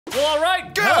Well, all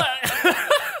right.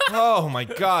 Oh my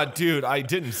God, dude! I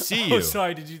didn't see you. Oh,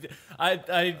 sorry. Did you?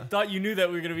 I thought you knew that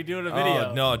we were gonna be doing a video.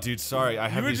 Oh no, dude! Sorry,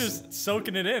 You were just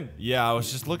soaking it in. Yeah, I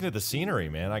was just looking at the scenery,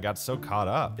 man. I got so caught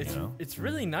up. It's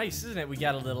really nice, isn't it? We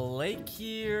got a little lake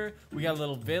here. We got a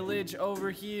little village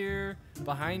over here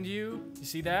behind you. You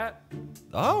see that?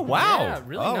 Oh wow! Yeah,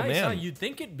 really nice. Man. Huh? You'd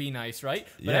think it'd be nice, right?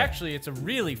 But actually, it's a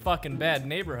really fucking bad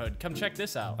neighborhood. Come check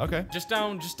this out. Okay. Just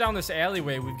down this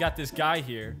alleyway, we've got this guy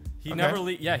here. He never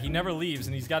leaves,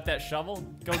 and he's got that shovel.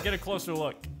 Go get a closer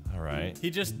look. All right. He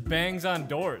just bangs on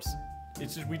doors.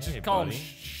 It's just we call him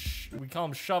we call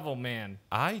him Shovel Man.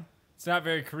 It's not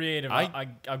very creative.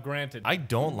 Granted. I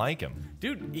don't like him.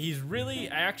 Dude, he's really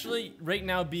actually right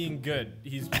now being good.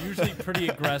 He's usually pretty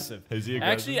aggressive. Is he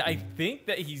aggressive? Actually, I think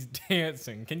that he's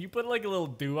dancing. Can you put like a little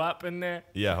doo-wop in there?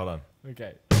 Yeah, hold on.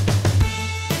 Okay.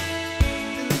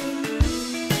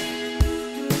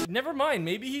 Never mind.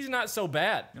 Maybe he's not so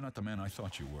bad. You're not the man I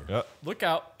thought you were. Yep. Look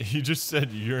out. He just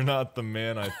said, "You're not the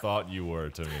man I thought you were"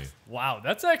 to me. Wow,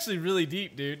 that's actually really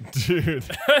deep, dude. Dude.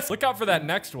 Look out for that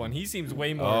next one. He seems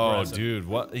way more aggressive. Oh, dude.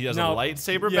 What? He has a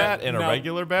lightsaber bat and a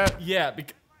regular bat? Yeah,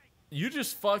 you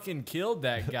just fucking killed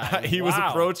that guy. He was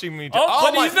approaching me.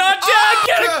 But he's not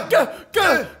dead.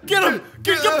 Get him.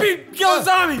 Kill his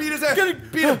zombie. Beat his ass.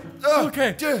 Beat him.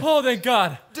 Okay. Oh, thank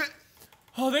God.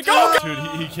 Oh, thank God.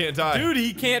 Dude, he can't die. Dude,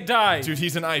 he can't die. Dude,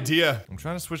 he's an idea. I'm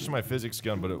trying to switch to my physics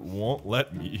gun, but it won't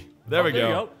let me. There we There you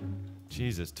go. go.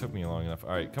 Jesus, took me long enough. All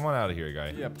right, come on out of here,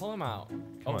 guy. Yeah, pull him out.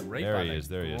 Come on. There he is.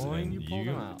 There he is. And You pulled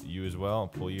him out. you as well. I'll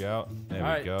pull you out. There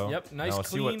All we go. Yep, nice now let's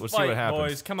clean see fight, what happens.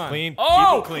 boys. Come on. Clean.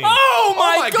 Oh, keep it clean. oh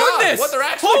my God, goodness! what, they're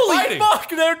actually Holy fighting. fuck,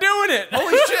 they're doing it!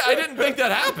 Holy shit! I didn't think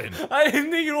that happened. I didn't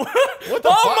think it would. What the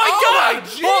oh fuck? my God!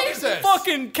 Oh my Jesus!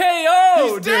 Fucking KO,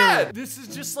 He's dude. dead. This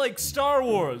is just like Star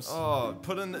Wars. Oh,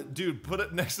 put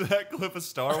it next to that clip of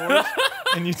Star Wars,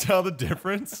 and you tell the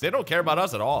difference. They don't care about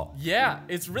us at all. Yeah,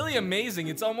 it's really amazing.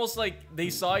 It's almost like they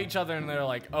saw each other and they're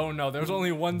like, oh no, there's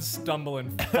only one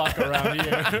stumbling fuck around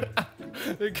here.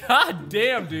 God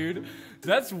damn, dude.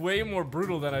 That's way more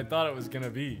brutal than I thought it was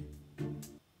gonna be.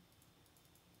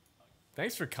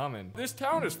 Thanks for coming. This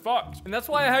town is fucked. And that's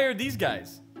why I hired these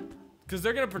guys. Because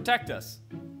they're gonna protect us.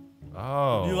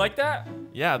 Oh. You like that?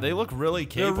 Yeah, they look really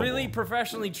capable. They're really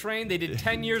professionally trained. They did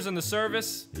 10 years in the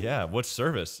service. Yeah, what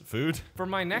service? Food? For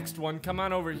my next one, come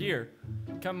on over here.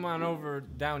 Come on over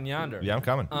down yonder. Yeah, I'm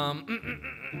coming.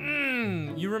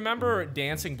 You remember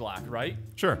Dancing Black, right?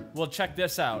 Sure. Well, check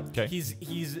this out. Okay.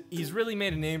 He's really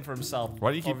made a name for himself.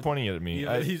 Why do you keep pointing it at me?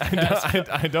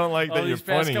 I don't like that you're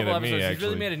pointing it at me, actually. He's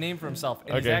really made a name for himself,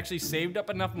 and he's actually saved up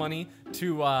enough money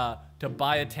to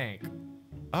buy a tank.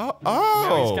 Oh.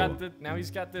 Now he's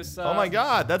got this. Oh my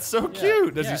God, that's so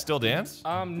cute. Does he still dance?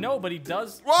 No, but he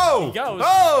does. Whoa! He goes.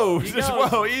 Oh! He goes.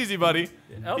 Whoa, easy, buddy.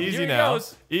 Oh, easy here he now.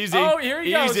 goes. Easy. Oh, here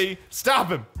he goes. Easy. Stop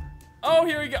him. Oh,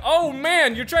 here we go. Oh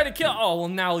man, you're trying to kill. Oh well,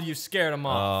 now you scared him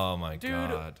off. Oh my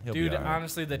God. Dude,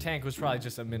 honestly, the tank was probably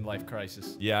just a midlife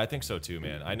crisis. Yeah, I think so too,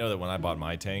 man. I know that when I bought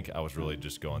my tank, I was really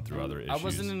just going through other issues. I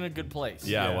wasn't in a good place.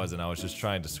 Yeah, I wasn't. I was just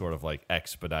trying to sort of like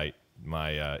expedite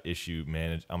my issue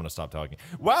manage. I'm gonna stop talking.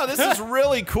 Wow, this is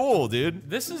really cool, dude.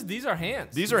 These are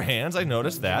hands. These are hands. I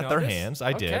noticed that. They're hands.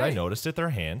 I did. I noticed it. They're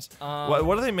hands. What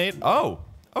are they made? Oh,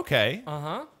 okay.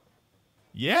 Uh-huh.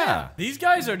 Yeah. These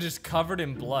guys are just covered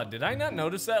in blood. Did I not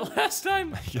notice that last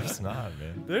time? I guess not,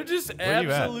 man. They're just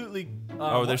absolutely.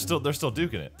 Oh, they're still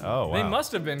duking it. Oh, wow. They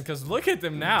must have been, because look at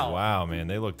them now. Wow, man,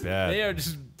 they look bad. They are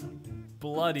just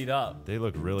bloodied up. They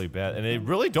look really bad, and they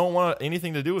really don't want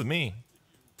anything to do with me.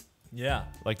 Yeah.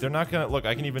 Like they're not gonna look.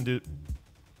 I can even do.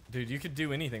 Dude, you could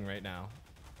do anything right now.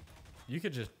 You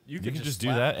could just do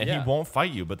that, and he won't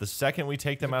fight you. But the second we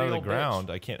take them out of the ground,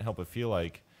 I can't help but feel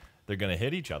like they're gonna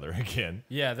hit each other again.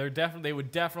 Yeah, they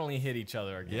would definitely hit each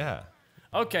other again. Yeah.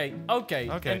 Okay.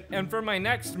 And for my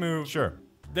next move, sure.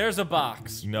 There's a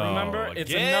box. No, remember? It's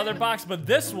again? another box, but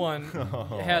this one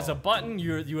has a button.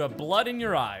 You have blood in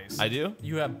your eyes. I do?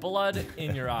 You have blood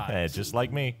in your eyes. Hey, it's just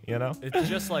like me, you know? It's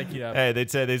just like you have. Hey,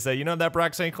 they say, you know that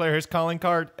Brock St. Clair, his calling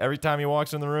card? Every time he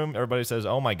walks in the room, everybody says,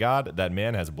 oh my God, that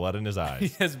man has blood in his eyes. He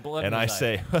has blood in his eyes.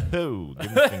 And I say, oh,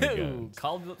 give me finger guns.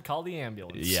 Call the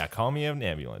ambulance. Yeah, call me an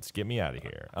ambulance. Get me out of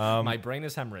here. My brain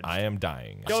is hemorrhaged. I am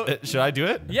dying. Should I do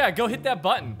it? Yeah, go hit that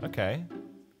button. Okay.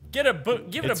 Give it a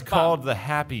bump. It's called the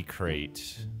Happy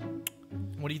Crate.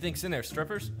 What do you think's in there?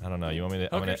 Strippers? I don't know. You want me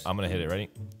to? I'm gonna hit it. Ready?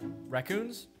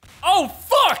 Raccoons? Oh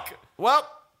fuck! Well.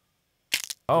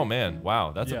 Oh man!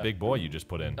 Wow, that's a big boy you just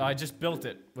put in. I just built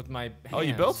it with my hands. Oh,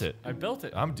 you built it? I built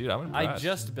it. I'm impressed. I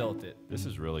just built it. This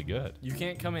is really good. You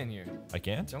can't come in here. I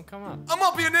can't? Don't come up. I'm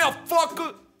up here now,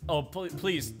 fucker! Oh,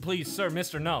 please, sir,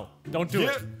 mister, no. Don't do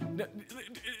it.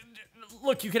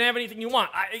 Look, you can have anything you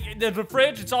want. There's a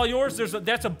fridge. It's all yours.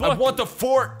 That's a book. I want the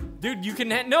fort. Dude, you can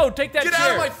no. Take that Get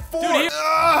chair. out of my fort. Dude,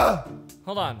 Ugh.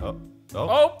 hold on.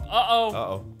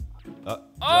 Oh.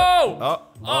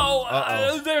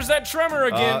 There's that tremor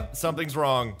again. Something's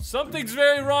wrong. Something's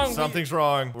very wrong. Something's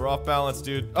wrong. We're off balance,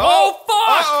 dude. Oh, fuck!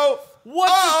 Uh-oh!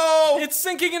 What? It's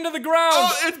sinking into the ground.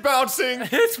 Oh, it's bouncing.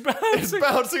 It's bouncing. It's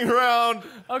bouncing around.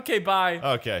 Okay, bye.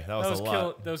 Okay, that was a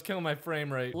lot. That was killing my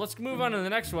frame rate. Let's move on to the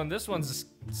next one. This one's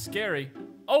scary.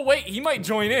 Oh, wait, he might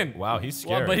join in. Wow, he's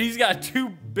scary. Well, but he's got 2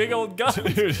 big old guns.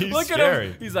 Dude, he's Look scary.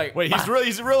 at him. He's like, wait,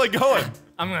 he's really going.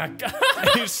 I'm gonna.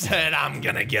 He said, "I'm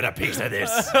gonna get a piece of this."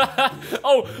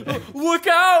 Oh, look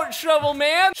out, Shovel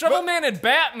Man! Shovel Man and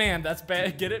Batman. That's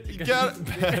bad. Get it? You got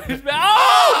it.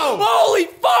 Oh! Holy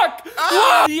fuck!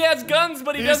 Oh! He has guns,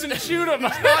 but he doesn't shoot them.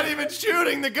 He's not even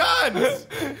shooting the guns.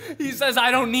 He says, "I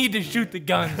don't need to shoot the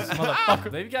guns, motherfucker."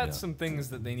 They've got some things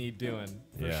that they need doing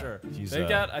for sure. They've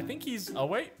got. I think he's. Oh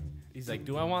wait. He's like,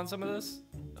 "Do I want some of this?"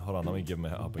 Hold on, let me give him a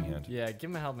helping hand. Yeah, give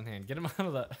him a helping hand. Get him out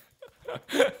of that.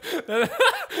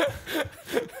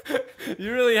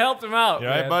 You really helped him out. You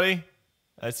alright, buddy?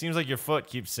 It seems like your foot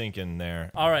keeps sinking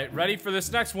there. All right, ready for this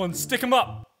next one? Stick him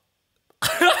up.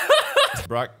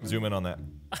 Brock, zoom in on that.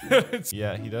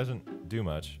 Yeah, he doesn't do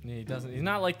much. Yeah, he doesn't. He's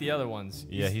not like the other ones.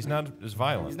 Yeah, he's not as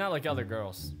violent. He's not like other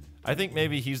girls. I think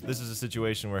maybe this is a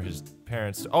situation where his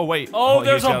parents. Oh wait. Oh,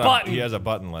 there's a button. He has a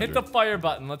button. Hit the fire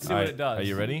button. Let's see what it does. Are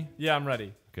you ready? Yeah, I'm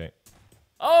ready. Okay.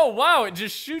 Oh wow, it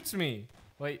just shoots me.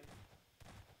 Wait.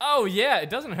 Oh yeah, it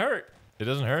doesn't hurt. It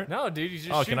doesn't hurt? No, dude, he's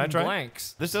just shooting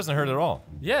blanks. This doesn't hurt at all.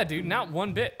 Yeah, dude, not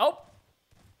one bit. Oh.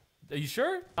 Are you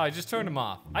sure? Oh, I just turned him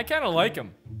off. I kind of like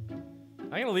him. I'm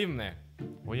gonna leave him there.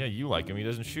 Well, yeah, you like him. He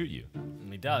doesn't shoot you.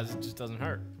 He does. It just doesn't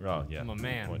hurt. Oh, yeah. I'm a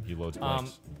man. What, he loads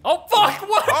blanks. Oh, fuck!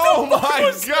 What? Oh,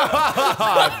 my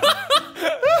God!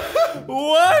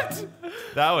 What?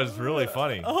 That was really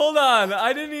funny. Hold on.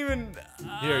 I didn't even...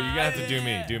 Here, you're gonna have to do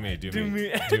me. Do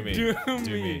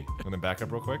me. I'm gonna back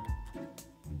up real quick.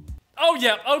 Oh,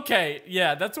 yeah. Okay.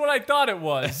 Yeah, that's what I thought it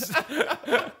was.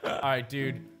 All right,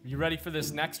 dude. You ready for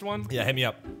this next one? Yeah, hit me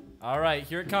up. All right,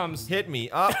 here it comes. Hit me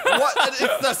up. What?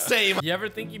 It's the same. You ever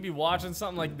think you'd be watching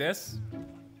something like this?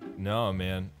 No,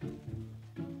 man.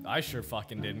 I sure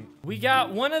fucking didn't. We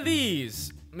got one of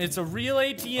these. It's a real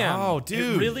ATM. Oh,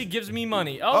 dude. It really gives me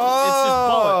money. Oh, it's just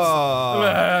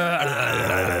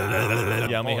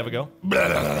bullets. Yeah, let me have a go.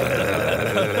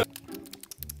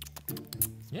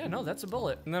 Yeah, no, that's a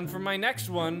bullet. And then for my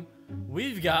next one,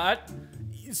 we've got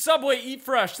Subway Eat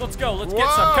Fresh. Let's go. Let's get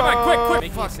some. Come on, quick.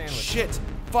 Make me a sandwich. Shit.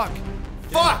 Fuck.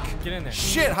 Fuck. Get in there.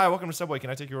 Shit. Hi, welcome to Subway. Can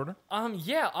I take your order?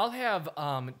 Yeah, I'll have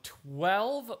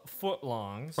 12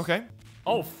 footlongs. Okay.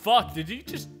 Oh fuck! Did you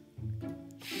just?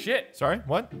 Shit. Sorry.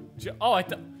 What? Oh, I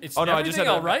thought it's. Oh no, I just had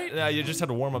to. All right. Yeah, you just had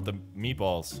to warm up the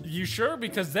meatballs. You sure?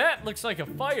 Because that looks like a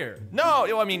fire.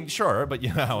 No, I mean sure, but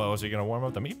yeah, how else are you gonna warm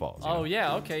up the meatballs? Oh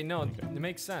yeah. Okay. No, it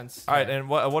makes sense. All right, and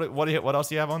what else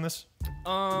do you have on this?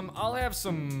 I'll have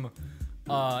some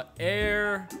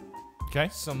air. Okay.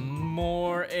 Some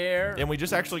more air. And we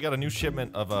just actually got a new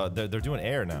shipment of they're doing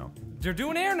air now. They're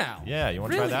doing air now. Yeah, you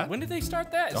want to really? try that? When did they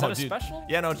start that? Is that a special?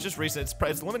 Yeah, no, it's just recent.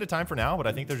 It's limited time for now, but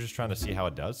I think they're just trying to see how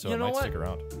it does, so you it might stick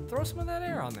around. Throw some of that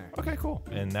air on there. Okay, cool.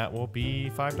 And that will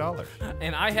be $5.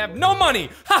 And I have no money.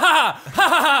 Ha ha ha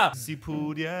ha. Si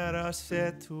pudiera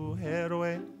ser tu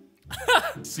héroe.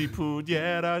 Si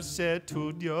pudiera ser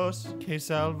tu Dios, que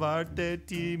salvarte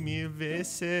ti mil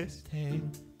veces.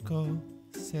 Tengo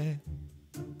sed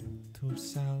tu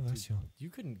salvación. You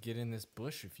couldn't get in this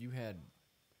bush if you had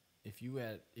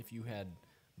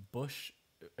bush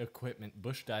equipment,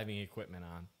 bush diving equipment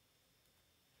on.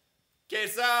 Que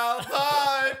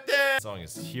salvarte. The song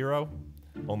is Hero,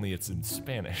 only it's in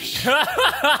Spanish.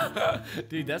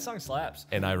 Dude, that song slaps.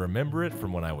 And I remember it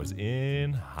from when I was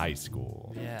in high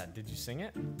school. Yeah, did you sing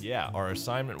it? Yeah, our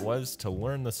assignment was to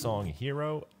learn the song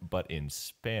Hero, but in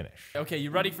Spanish. Okay,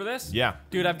 you ready for this? Yeah.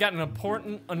 Dude, I've got an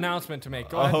important announcement to make.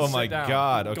 Go ahead and sit down. Oh my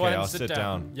God. Okay, Go ahead and I'll sit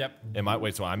down. Yep. Am I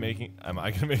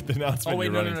gonna make the announcement? Oh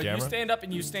wait, no. You stand up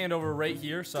and you stand over right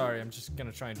here. Sorry, I'm just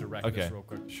gonna try and direct this real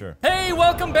quick. Sure. Hey,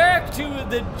 welcome back to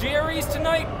the Jerry's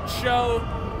Tonight Show.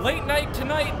 Late night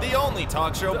tonight. The only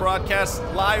talk show broadcast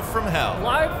live from hell.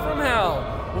 Live from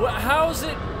hell. How's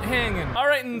it hanging? All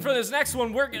right, and for this next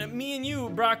one, me and you,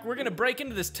 Brock, we're gonna break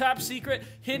into this top secret,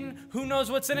 hidden, who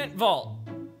knows what's in it, vault.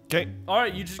 Okay. All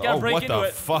right, you just gotta break into it. What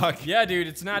the fuck? Yeah, dude,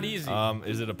 it's not easy.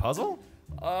 Is it a puzzle?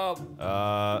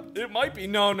 It might be.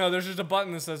 No, there's just a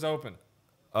button that says open.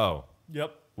 Oh.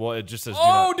 Yep. Well, it just says.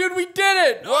 Oh, dude, we did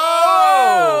it!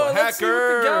 Whoa, let's see what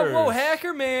we got. hackers! Whoa,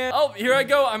 hacker man! Oh, here I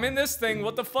go. I'm in this thing.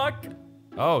 What the fuck?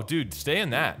 Oh, dude, stay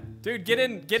in that. Dude, get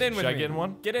in with me. Should I get in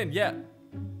one? Get in, yeah.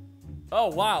 Oh,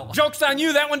 wow. Joke's on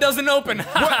you, that one doesn't open.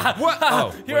 What?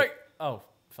 Oh, oh,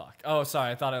 fuck. Oh,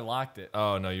 sorry, I thought I locked it.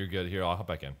 Oh, no, you're good. Here, I'll hop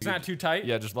back in. It's not too tight?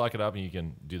 Yeah, just lock it up and you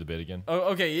can do the bit again.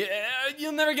 Oh, okay, yeah,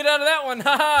 you'll never get out of that one.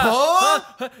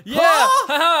 Huh? Yeah,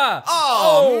 haha.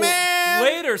 Oh, man.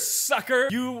 Later, sucker.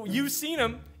 You've seen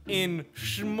him in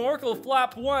Schmorkel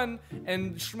Flop 1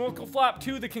 and Schmorkel Flop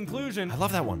 2, the conclusion. I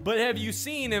love that one. But have you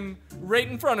seen him right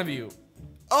in front of you?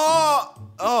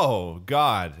 Oh,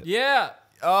 God. Yeah.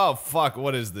 Oh, fuck,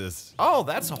 what is this? Oh,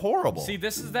 that's horrible. See,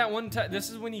 this is that one time.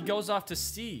 This is when he goes off to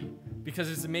sea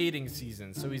because it's the mating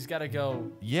season. So he's got to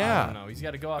go. Yeah. I don't know. He's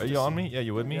got to go off. Are you on me? Yeah,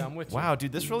 you with me? Yeah, I'm with you. Wow,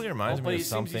 dude, this really reminds me of It seems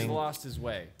something. he's lost his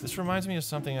way. This reminds me of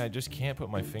something I just can't put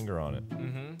my finger on it.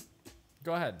 Mm-hmm.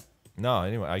 Go ahead. No,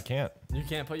 anyway, I can't. You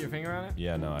can't put your finger on it?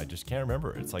 Yeah, no, I just can't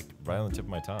remember. It's like right on the tip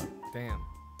of my tongue. Damn.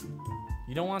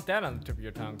 You don't want that on the tip of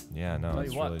your tongue. Yeah, no, Tell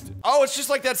it's you what. really. Oh, it's just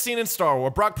like that scene in Star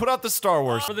Wars. Brock, put out the Star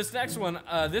Wars. For this next one,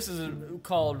 this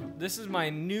is my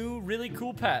new really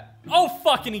cool pet. Oh,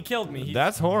 fuck, and he killed me.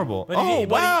 That's horrible. But oh,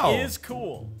 wow. But he is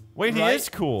cool. Wait, right? he is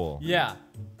cool. Yeah.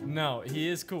 No, he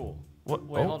is cool. What?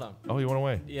 Wait, hold on. Oh, he went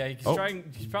away. Yeah, he's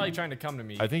He's probably trying to come to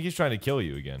me. I think he's trying to kill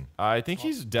you again. I think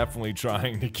he's definitely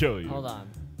trying to kill you. Hold on.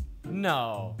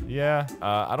 No. Yeah.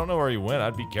 I don't know where he went.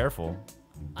 I'd be careful.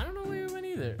 I don't know where he went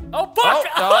either. Oh, fuck!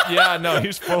 Oh, yeah, no,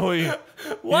 he's fully.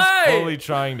 Why? He's fully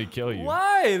trying to kill you.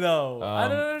 Why though? I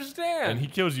don't understand. And he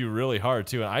kills you really hard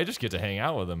too, and I just get to hang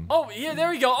out with him. Oh yeah, there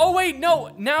we go. Oh wait,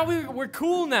 no. Now we're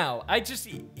cool now. I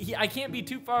can't be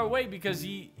too far away because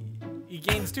he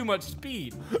gains too much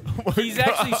speed. He's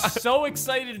actually so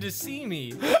excited to see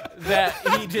me that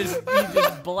he just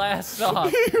blasts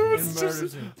off and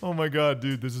murders me. Oh my god,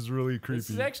 dude, this is really creepy. This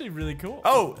is actually really cool.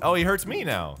 Oh, he hurts me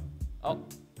now. Oh,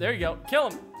 there you go. Kill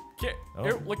him.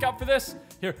 Here, look out for this.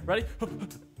 Here, ready? Oh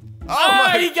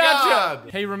my he got god!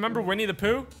 you. Hey, remember Winnie the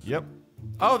Pooh? Yep.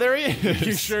 Oh, there he is.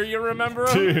 You sure you remember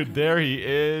him? Dude, there he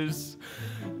is.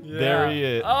 Yeah. There he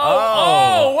is.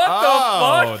 Oh,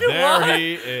 what the fuck? There What?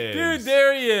 he is. Dude,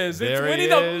 there he is. There it's Winnie he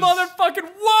the is. motherfucking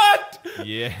what?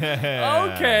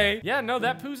 Yeah. Okay. Yeah, no,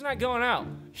 that poo's not going out.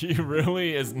 He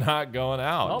really is not going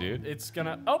out, Oh, dude. it's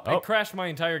gonna. Oh, it crashed my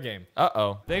entire game.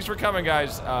 Uh-oh. Thanks for coming,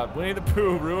 guys. Winnie the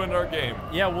Pooh ruined our game.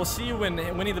 Yeah, we'll see you when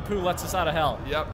Winnie the Pooh lets us out of hell. Yep.